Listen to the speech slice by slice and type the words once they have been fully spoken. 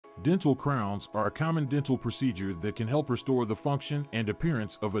Dental crowns are a common dental procedure that can help restore the function and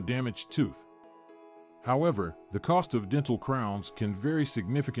appearance of a damaged tooth. However, the cost of dental crowns can vary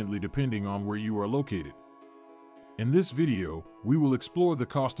significantly depending on where you are located. In this video, we will explore the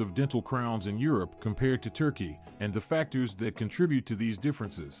cost of dental crowns in Europe compared to Turkey and the factors that contribute to these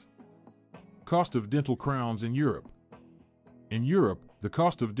differences. Cost of dental crowns in Europe. In Europe, the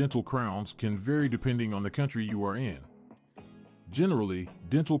cost of dental crowns can vary depending on the country you are in. Generally,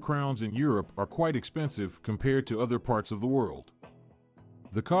 dental crowns in Europe are quite expensive compared to other parts of the world.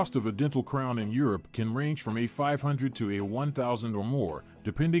 The cost of a dental crown in Europe can range from $500 to $1,000 or more,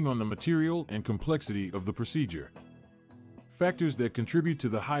 depending on the material and complexity of the procedure. Factors that contribute to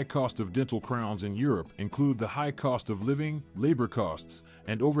the high cost of dental crowns in Europe include the high cost of living, labor costs,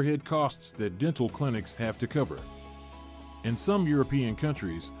 and overhead costs that dental clinics have to cover. In some European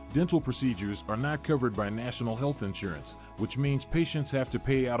countries, dental procedures are not covered by national health insurance, which means patients have to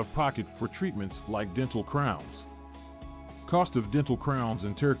pay out of pocket for treatments like dental crowns. Cost of dental crowns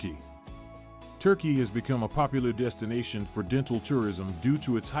in Turkey. Turkey has become a popular destination for dental tourism due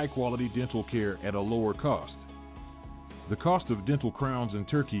to its high-quality dental care at a lower cost. The cost of dental crowns in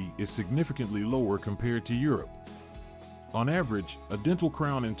Turkey is significantly lower compared to Europe. On average, a dental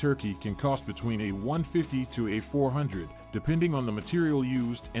crown in Turkey can cost between $150 to $400, depending on the material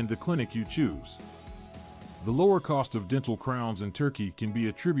used and the clinic you choose. The lower cost of dental crowns in Turkey can be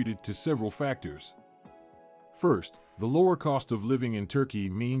attributed to several factors. First, the lower cost of living in Turkey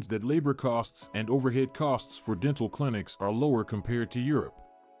means that labor costs and overhead costs for dental clinics are lower compared to Europe.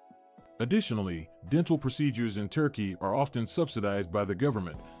 Additionally, dental procedures in Turkey are often subsidized by the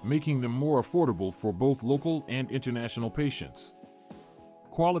government, making them more affordable for both local and international patients.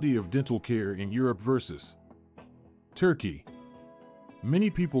 Quality of dental care in Europe versus Turkey. Many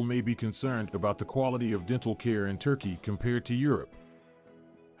people may be concerned about the quality of dental care in Turkey compared to Europe.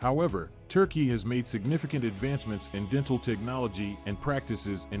 However, Turkey has made significant advancements in dental technology and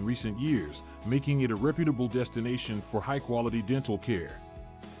practices in recent years, making it a reputable destination for high-quality dental care.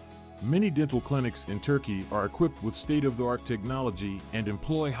 Many dental clinics in Turkey are equipped with state-of-the-art technology and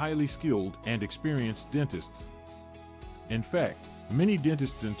employ highly skilled and experienced dentists. In fact, many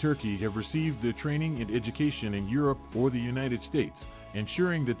dentists in Turkey have received their training and education in Europe or the United States,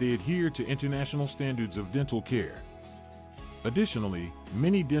 ensuring that they adhere to international standards of dental care. Additionally,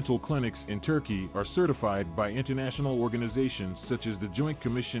 many dental clinics in Turkey are certified by international organizations such as the Joint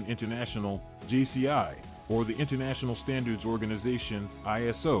Commission International, JCI, or the International Standards Organization,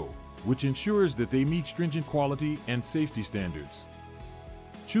 ISO, which ensures that they meet stringent quality and safety standards.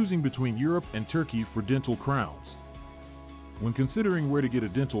 Choosing between Europe and Turkey for dental crowns. When considering where to get a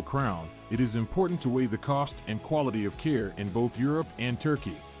dental crown, it is important to weigh the cost and quality of care in both Europe and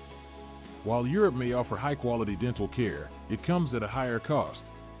Turkey. While Europe may offer high-quality dental care, it comes at a higher cost.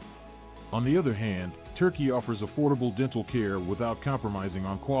 On the other hand, Turkey offers affordable dental care without compromising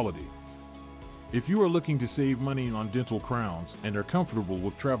on quality. If you are looking to save money on dental crowns and are comfortable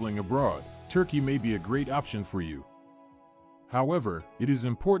with traveling abroad, Turkey may be a great option for you. However, it is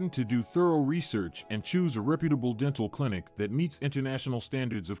important to do thorough research and choose a reputable dental clinic that meets international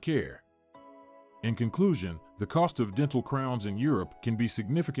standards of care. In conclusion, the cost of dental crowns in Europe can be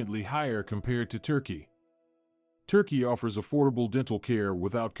significantly higher compared to Turkey. Turkey offers affordable dental care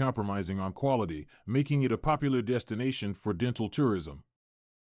without compromising on quality, making it a popular destination for dental tourism.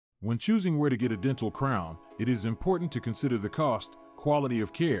 When choosing where to get a dental crown, it is important to consider the cost, quality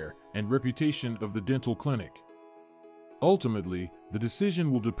of care, and reputation of the dental clinic. Ultimately, the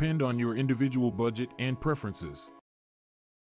decision will depend on your individual budget and preferences.